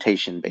goaltending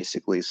rotation,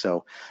 basically.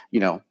 So,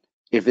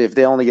 if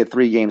they only get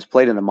 3 games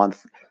played in a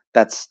month,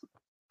 that's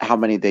how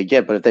many they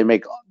get. But if they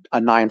make a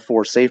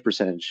 9.4 save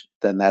percentage,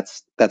 then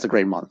that's a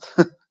great month.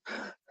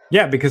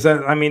 Yeah, because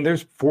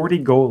there's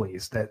 40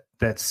 goalies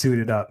that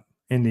suited up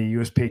in the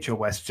USPHL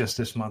West just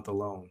this month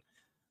alone.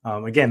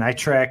 Again, I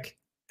track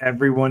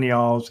every one of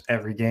y'all's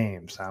every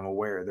game, so I'm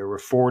aware there were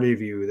 40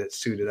 of you that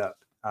suited up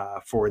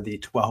for the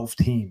 12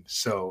 teams.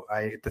 So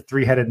the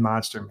 3-headed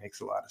monster makes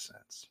a lot of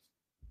sense.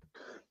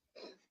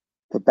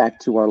 But back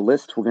to our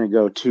list, we're going to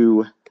go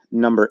to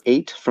number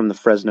 8 from the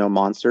Fresno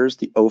Monsters,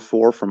 the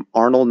 04 from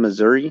Arnold,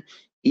 Missouri,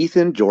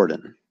 Ethan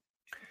Jordan.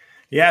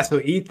 Yeah, so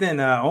Ethan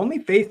only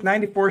faced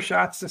 94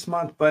 shots this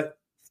month, but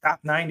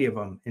stopped 90 of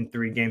them in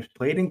 3 games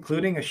played,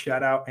 including a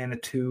shutout and a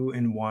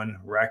 2-1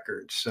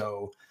 record.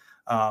 So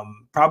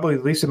probably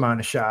the least amount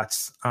of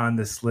shots on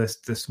this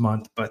list this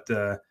month. But,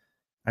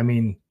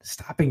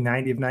 stopping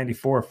 90 of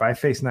 94, if I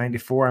face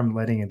 94, I'm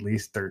letting at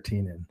least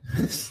 13 in.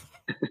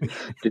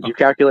 Did you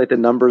calculate the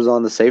numbers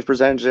on the save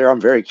percentage there?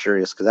 I'm very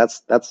curious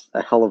because that's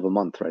a hell of a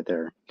month right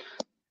there.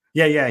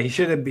 Yeah, he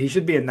should be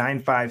a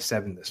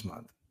 9.57 this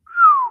month.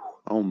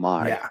 Oh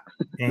my. Yeah,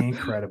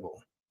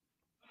 incredible.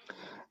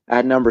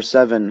 At number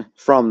 7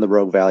 from the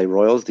Rogue Valley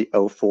Royals, the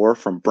 04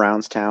 from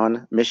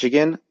Brownstown,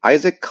 Michigan,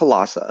 Isaac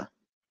Kalasa.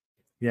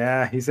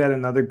 Yeah, he's had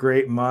another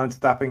great month,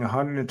 stopping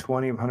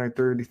 120 of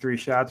 133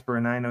 shots for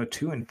a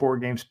 .902 in 4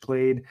 games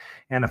played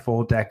and a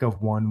full deck of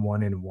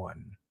 1-1-1.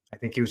 I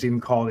think he was even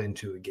called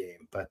into a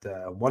game, but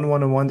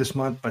 1-1-1 this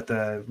month, but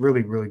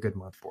really, really good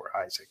month for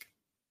Isaac.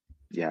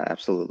 Yeah,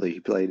 absolutely. He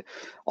played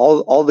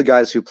all the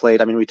guys who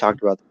played. We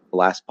talked about the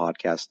last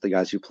podcast, the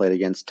guys who played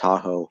against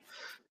Tahoe.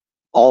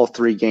 All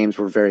 3 games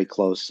were very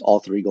close. All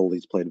 3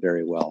 goalies played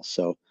very well.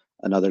 So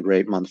another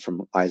great month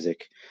from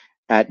Isaac.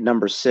 At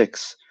number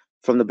 6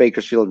 from the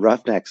Bakersfield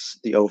Roughnecks,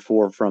 the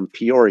 04 from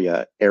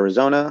Peoria,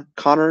 Arizona,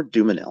 Connor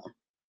Dumanil.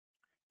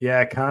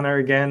 Yeah, Connor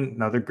again,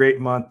 another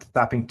great month,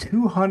 stopping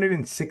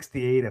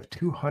 268 of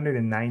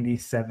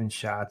 297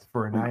 shots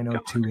for a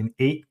 .902 in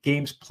 8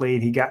 games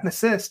played. He got an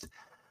assist.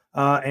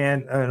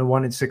 And a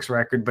 1-6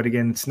 record, but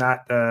again, it's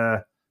not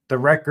the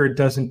record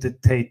doesn't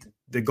dictate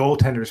the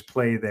goaltender's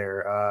play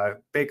there.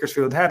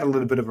 Bakersfield had a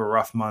little bit of a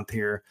rough month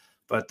here,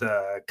 but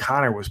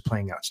Connor was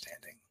playing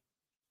outstanding.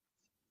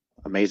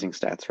 Amazing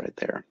stats right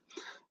there.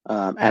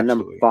 At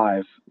number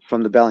 5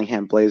 from the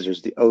Bellingham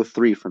Blazers, the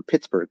 03 from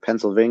Pittsburgh,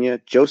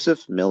 Pennsylvania,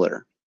 Joseph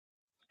Miller.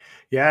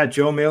 Yeah,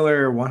 Joe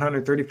Miller,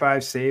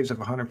 135 saves of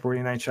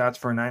 149 shots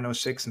for a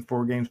 .906 in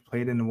 4 games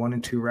played in a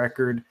 1-2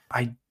 record.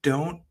 I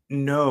don't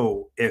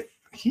know if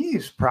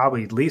he's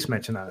probably at least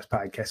mentioned on this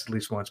podcast at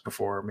least once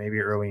before, maybe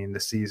early in the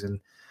season,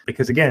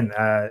 because again,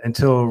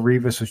 until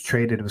Rivas was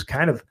traded, it was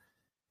kind of,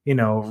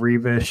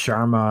 Rivas,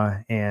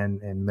 Sharma, and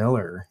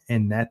Miller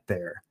in net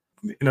there.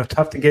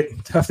 Tough to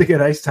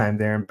get ice time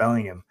there in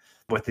Bellingham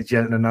with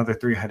yet another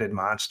 3-headed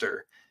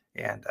monster.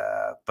 And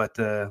but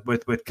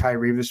with Kai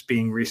Rivas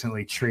being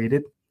recently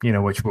traded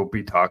which we'll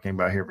be talking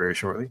about here very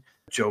shortly.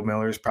 Joe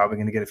Miller is probably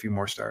going to get a few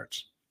more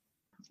starts.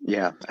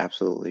 Yeah,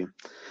 absolutely.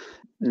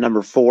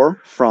 Number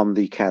 4 from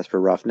the Casper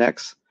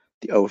Roughnecks,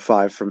 the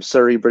 05 from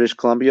Surrey, British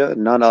Columbia,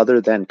 none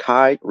other than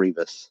Kai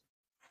Rivas.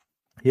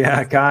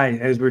 Yeah, Kai,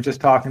 as we are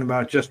just talking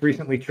about, just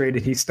recently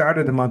traded. He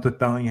started the month with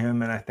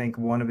Bellingham, and I think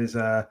one of his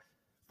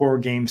 4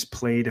 games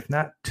played, if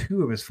not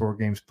 2 of his 4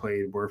 games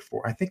played, were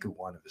for, I think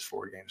one of his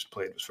 4 games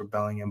played was for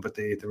Bellingham, but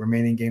the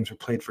remaining games were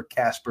played for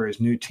Casper, his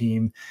new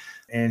team,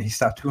 and he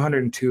stopped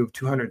 202 of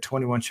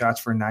 221 shots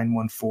for a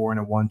 9.14 and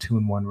a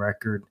 1-2-1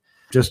 record.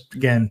 Just,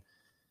 again,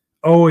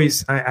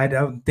 always, I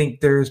don't think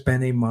there's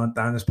been a month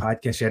on this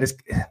podcast yet.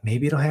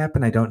 Maybe it'll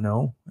happen. I don't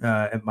know.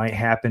 It might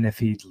happen if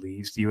he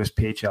leaves the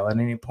USPHL at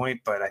any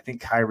point, but I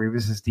think Kai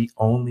Rivas is the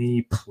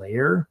only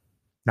player,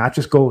 not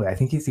just goalie. I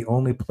think he's the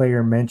only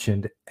player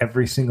mentioned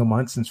every single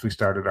month since we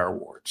started our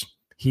awards.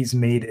 He's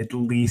made at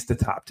least the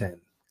top 10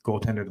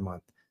 goaltender of the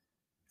month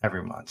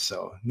every month.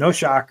 So no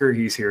shocker.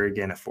 He's here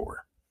again at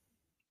 4.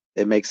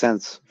 It makes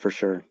sense for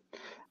sure.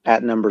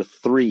 At number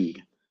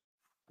 3,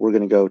 we're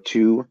going to go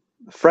to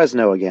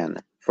Fresno again.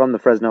 From the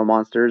Fresno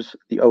Monsters,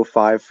 the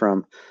 05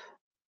 from,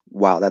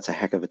 wow, that's a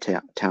heck of a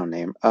town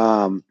name.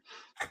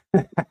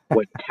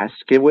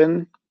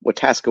 Wetaskiwin,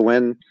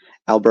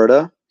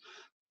 Alberta.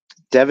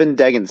 Devin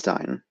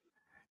Degenstein.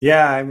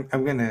 Yeah,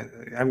 I'm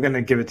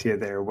gonna give it to you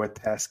there.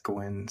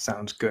 Wetaskiwin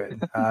sounds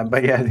good.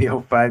 But yeah,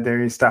 the 05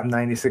 there, he stopped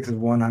 96 of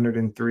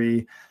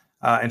 103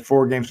 in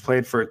 4 games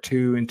played for a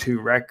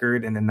 2-2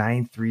 record and a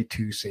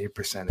 9.32 save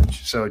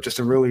percentage. So just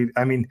a really,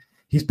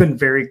 he's been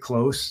very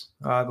close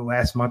the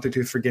last month or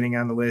two for getting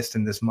on the list.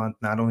 And this month,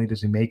 not only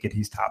does he make it,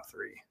 he's top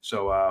 3.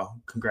 So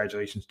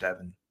congratulations,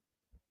 Devin.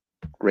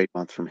 Great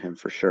month from him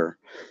for sure.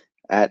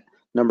 At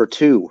number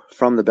 2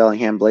 from the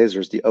Bellingham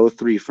Blazers, the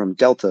 03 from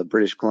Delta,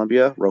 British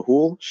Columbia,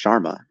 Rahul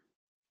Sharma.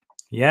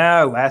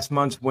 Yeah, last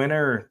month's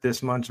winner,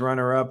 this month's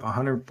runner-up,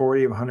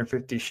 140 of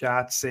 150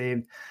 shots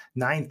saved,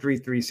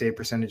 9.33 save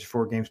percentage,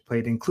 4 games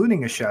played,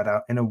 including a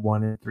shutout and a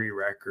 1-3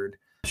 record.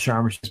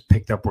 Sharma just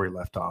picked up where he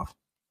left off.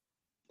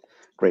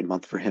 Great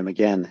month for him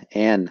again.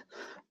 And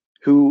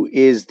who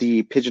is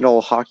the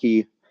Pigeonhole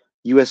Hockey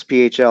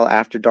USPHL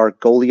After Dark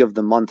Goalie of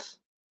the Month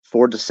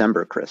for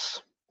December,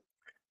 Chris?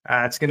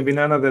 It's going to be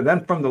none other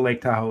than from the Lake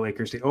Tahoe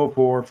Lakers, the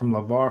 04 from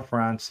Laval,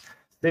 France,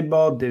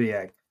 Thibault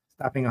Diviag,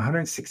 stopping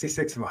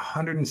 166 of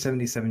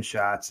 177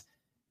 shots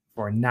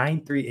for a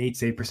 9.38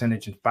 save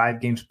percentage in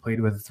 5 games played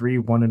with a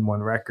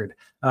 3-1-1 record.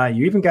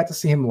 You even got to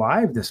see him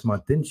live this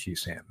month, didn't you,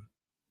 Sam?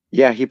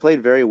 Yeah, he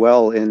played very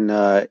well in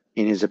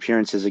his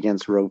appearances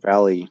against Rogue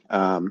Valley.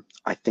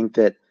 I think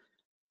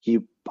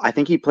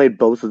he played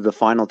both of the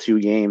final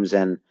 2 games,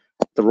 and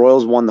the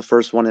Royals won the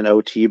first one in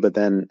OT, but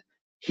then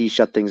he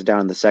shut things down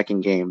in the second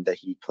game that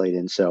he played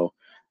in. So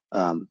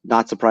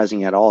not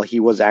surprising at all. He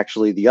was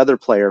actually the other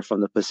player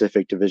from the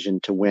Pacific Division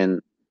to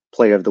win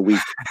Player of the Week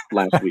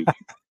last week.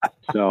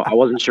 So I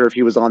wasn't sure if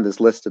he was on this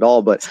list at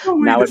all, but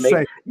now it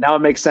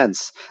makes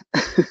sense.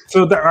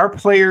 So our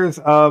players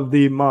of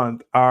the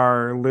month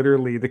are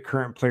literally the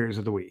current players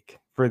of the week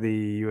for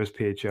the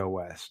USPHL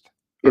West,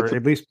 or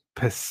at least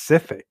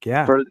Pacific.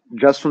 Yeah,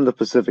 just from the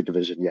Pacific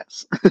Division.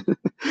 Yes.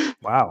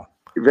 Wow.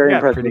 Very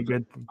impressive. Pretty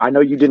good. I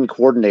know you didn't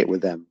coordinate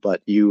with them,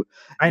 but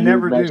I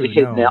never do.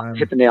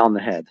 Hit the nail on the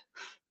head.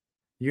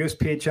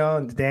 USPHL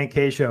and the Dan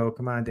K show.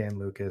 Come on, Dan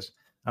Lucas.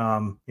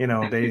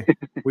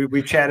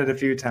 We chatted a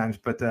few times,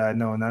 but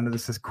no, none of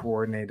this is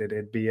coordinated.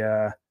 It'd be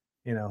I'm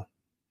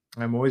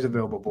always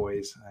available,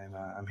 boys.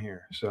 I'm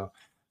here. So,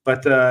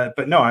 but no,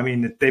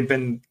 they've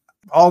been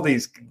all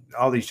these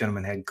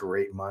gentlemen had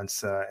great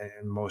months,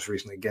 and most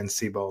recently against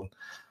Seabold.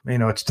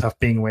 It's tough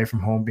being away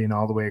from home, being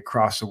all the way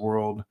across the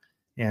world.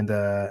 And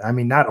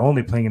not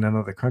only playing in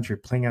another country,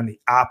 playing on the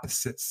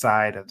opposite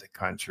side of the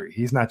country.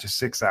 He's not just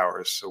 6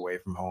 hours away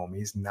from home;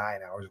 he's 9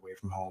 hours away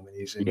from home, and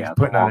he's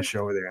putting on a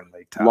show there in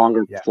Lake Tahoe.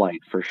 Longer flight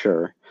for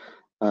sure.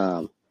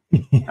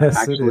 Yes,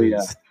 actually,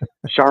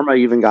 Sharma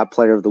even got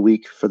Player of the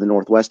Week for the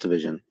Northwest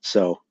Division.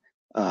 So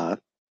now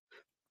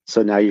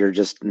you're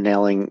just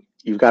nailing.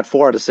 You've got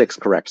 4 out of 6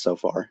 correct so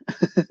far.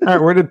 All right,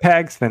 where did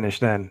Pags finish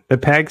then?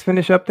 Did Pags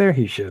finish up there?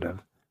 He should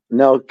have.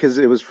 No, because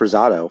it was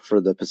Frisado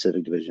for the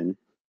Pacific Division.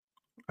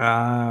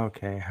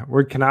 Okay.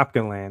 Where'd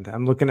Konopka land?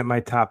 I'm looking at my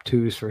top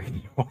 2s for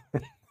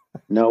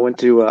No, went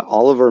to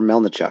Oliver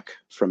Melnichuk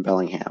from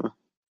Bellingham.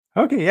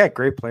 Okay, yeah,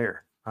 great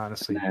player,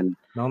 honestly.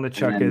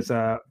 Melnichuk is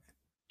and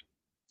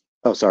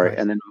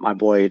then my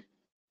boy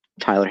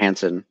Tyler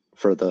Hansen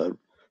for the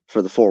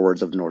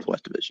forwards of the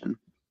Northwest Division.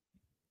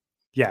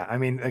 Yeah,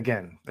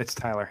 again, it's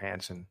Tyler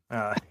Hansen.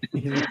 I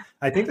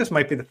think this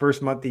might be the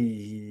first month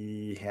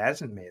he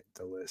hasn't made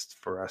the list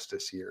for us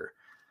this year.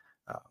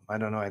 I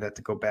don't know. I'd have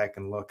to go back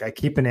and look. I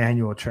keep an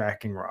annual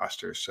tracking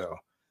roster, so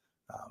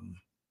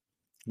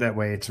that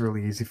way it's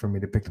really easy for me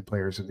to pick the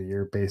players of the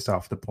year based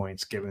off the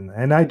points given.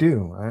 And I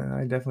do.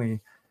 I definitely.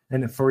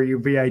 And for you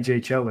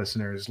VIJHL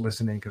listeners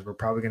listening, because we're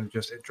probably going to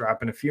just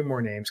drop in a few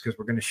more names because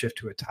we're going to shift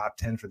to a top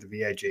 10 for the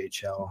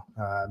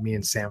VIJHL. Me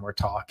and Sam were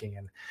talking,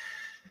 and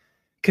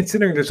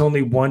considering there's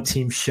only one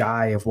team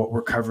shy of what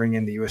we're covering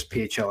in the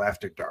USPHL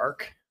After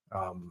Dark,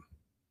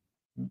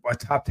 a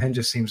top 10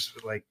 just seems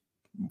like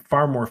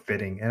far more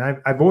fitting.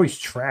 And I've always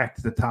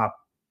tracked the top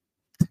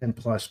 10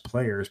 plus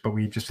players, but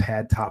we just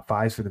had top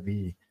 5s for the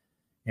V.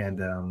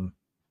 And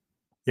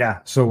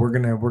so we're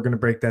gonna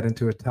break that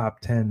into a top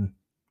 10.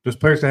 Those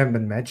players that haven't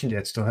been mentioned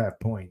yet still have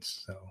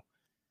points. So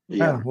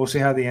we'll see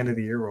how the end of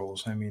the year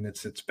rolls. I mean,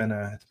 it's been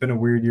a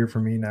weird year for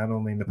me, not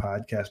only in the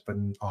podcast but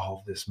in all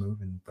of this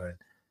moving. But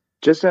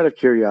just out of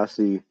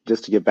curiosity,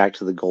 just to get back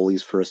to the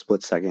goalies for a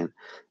split second,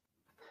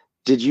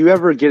 did you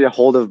ever get a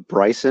hold of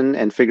Bryson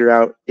and figure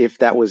out if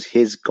that was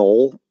his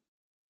goal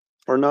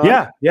or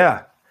not?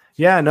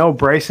 Yeah. No,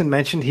 Bryson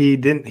mentioned he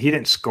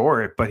didn't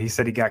score it, but he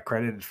said he got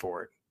credited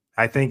for it.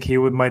 I think he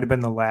might have been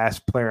the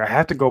last player. I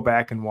have to go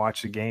back and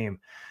watch the game.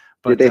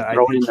 But did they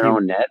throw it in their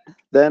own net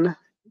then?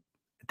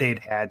 They'd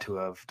had to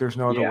have. There's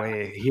no other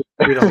way. He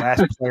would be the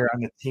last player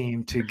on the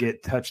team to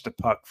get touched the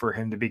puck for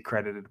him to be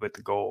credited with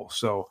the goal.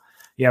 So,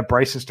 yeah,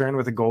 Bryson Stern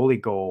with a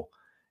goalie goal.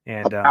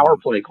 And a power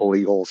play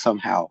goalie goal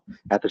somehow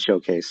at the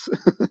showcase.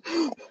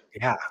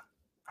 Yeah.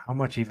 How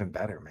much even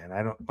better, man?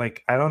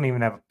 I don't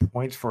even have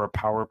points for a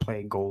power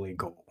play goalie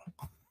goal.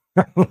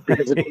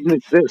 Because it doesn't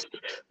exist.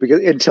 Because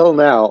until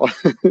now.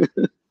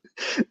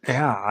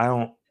 Yeah, I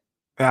don't.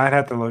 I'd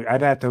have to look.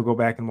 I'd have to go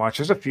back and watch.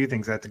 There's a few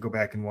things I have to go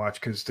back and watch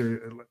because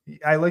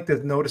I like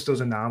to notice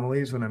those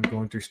anomalies when I'm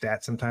going through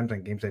stats sometimes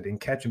on games I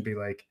didn't catch and be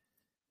like,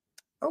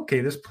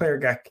 okay, this player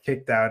got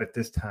kicked out at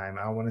this time.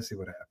 I want to see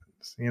what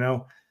happens.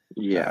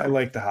 Yeah, I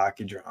like the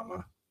hockey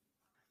drama.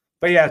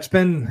 But yeah, it's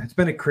been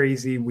a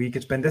crazy week.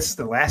 This is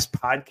the last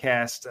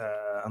podcast,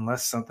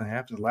 unless something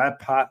happens.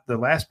 The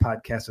last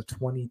podcast of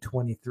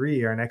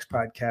 2023. Our next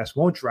podcast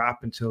won't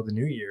drop until the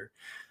new year,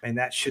 and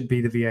that should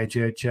be the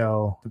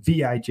VIJHL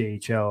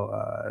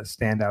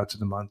Standouts of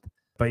the month.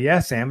 But yeah,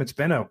 Sam, it's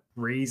been a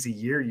crazy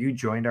year. You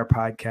joined our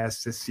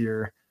podcast this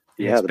year.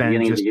 Yeah, the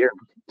beginning of the year.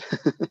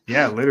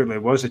 Yeah, literally.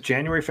 Was it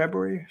January,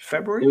 February?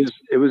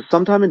 It was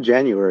sometime in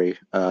January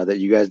that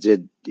you guys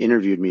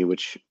interviewed me,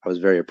 which I was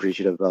very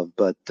appreciative of.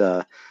 But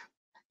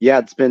yeah,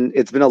 it's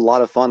been a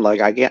lot of fun.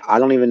 Like I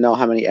don't even know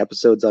how many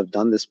episodes I've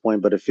done this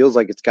point, but it feels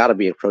like it's got to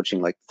be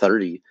approaching like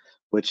 30,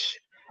 which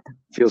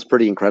feels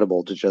pretty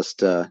incredible to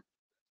just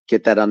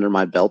get that under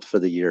my belt for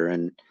the year.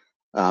 And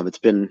it's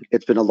been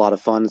a lot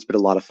of fun. It's been a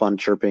lot of fun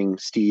chirping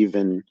Steve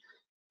and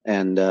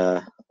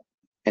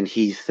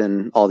Heath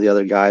and all the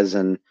other guys,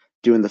 and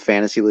doing the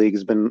fantasy league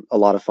has been a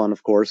lot of fun,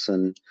 of course.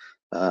 And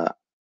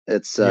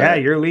it's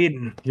you're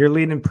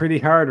leading pretty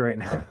hard right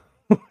now.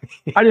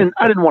 I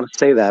didn't want to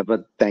say that,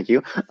 but thank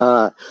you.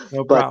 No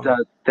problem.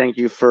 But thank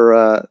you for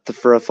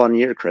a fun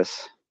year,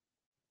 Chris.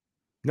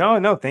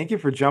 No, thank you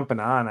for jumping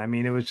on. I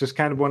mean, it was just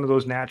kind of one of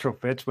those natural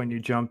fits when you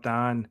jumped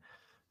on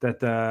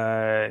that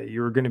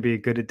you were going to be a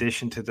good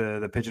addition to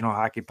the Pigeonhole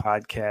Hockey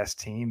Podcast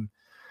team.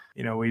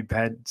 We've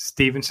had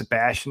Steve and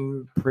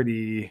Sebastian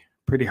pretty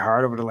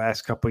hard over the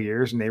last couple of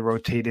years, and they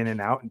rotate in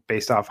and out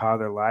based off how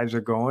their lives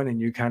are going.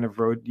 And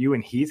you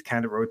and Heath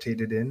kind of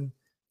rotated in,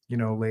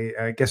 late,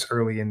 I guess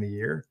early in the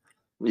year.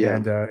 Yeah.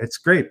 And it's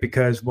great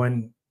because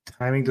when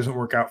timing doesn't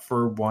work out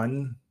for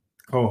one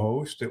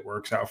co-host, it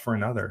works out for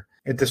another.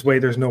 And this way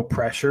there's no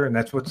pressure. And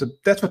that's what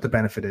the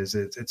benefit is.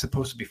 It's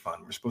supposed to be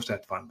fun. We're supposed to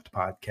have fun with the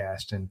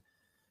podcast. And,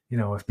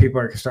 if people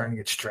are starting to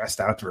get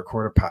stressed out to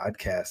record a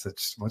podcast,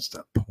 what's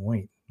the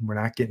point? We're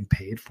not getting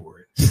paid for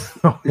it.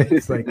 So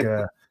it's like,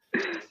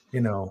 we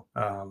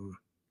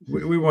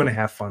want to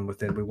have fun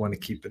with it. We want to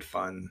keep it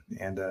fun.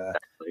 And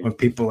when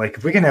people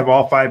if we can have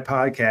all 5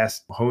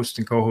 podcast hosts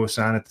and co-hosts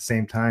on at the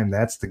same time,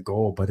 that's the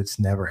goal, but it's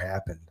never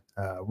happened.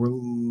 We're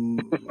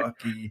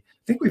lucky.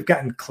 I think we've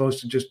gotten close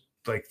to just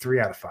like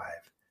 3 out of 5.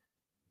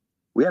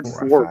 We had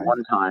 4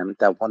 one time.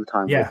 That one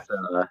time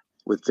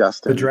with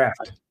Justin. The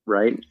draft.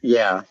 Right?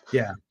 Yeah.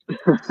 Yeah.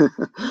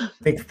 I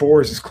think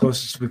 4 is as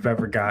close as we've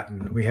ever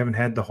gotten. We haven't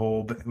had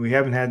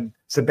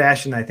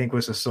Sebastian, I think,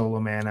 was a solo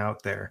man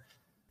out there.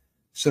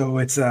 So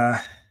it's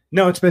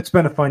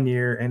been a fun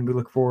year, and we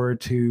look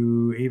forward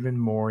to even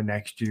more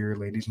next year,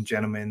 ladies and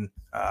gentlemen.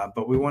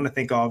 But we want to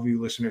thank all of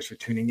you listeners for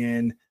tuning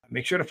in.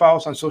 Make sure to follow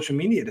us on social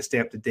media to stay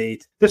up to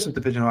date. This is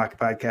the Pigeonhole Hockey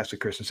Podcast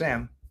with Chris and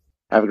Sam.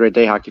 Have a great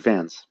day, hockey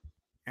fans.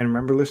 And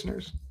remember,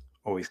 listeners,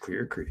 always clear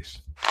your crease.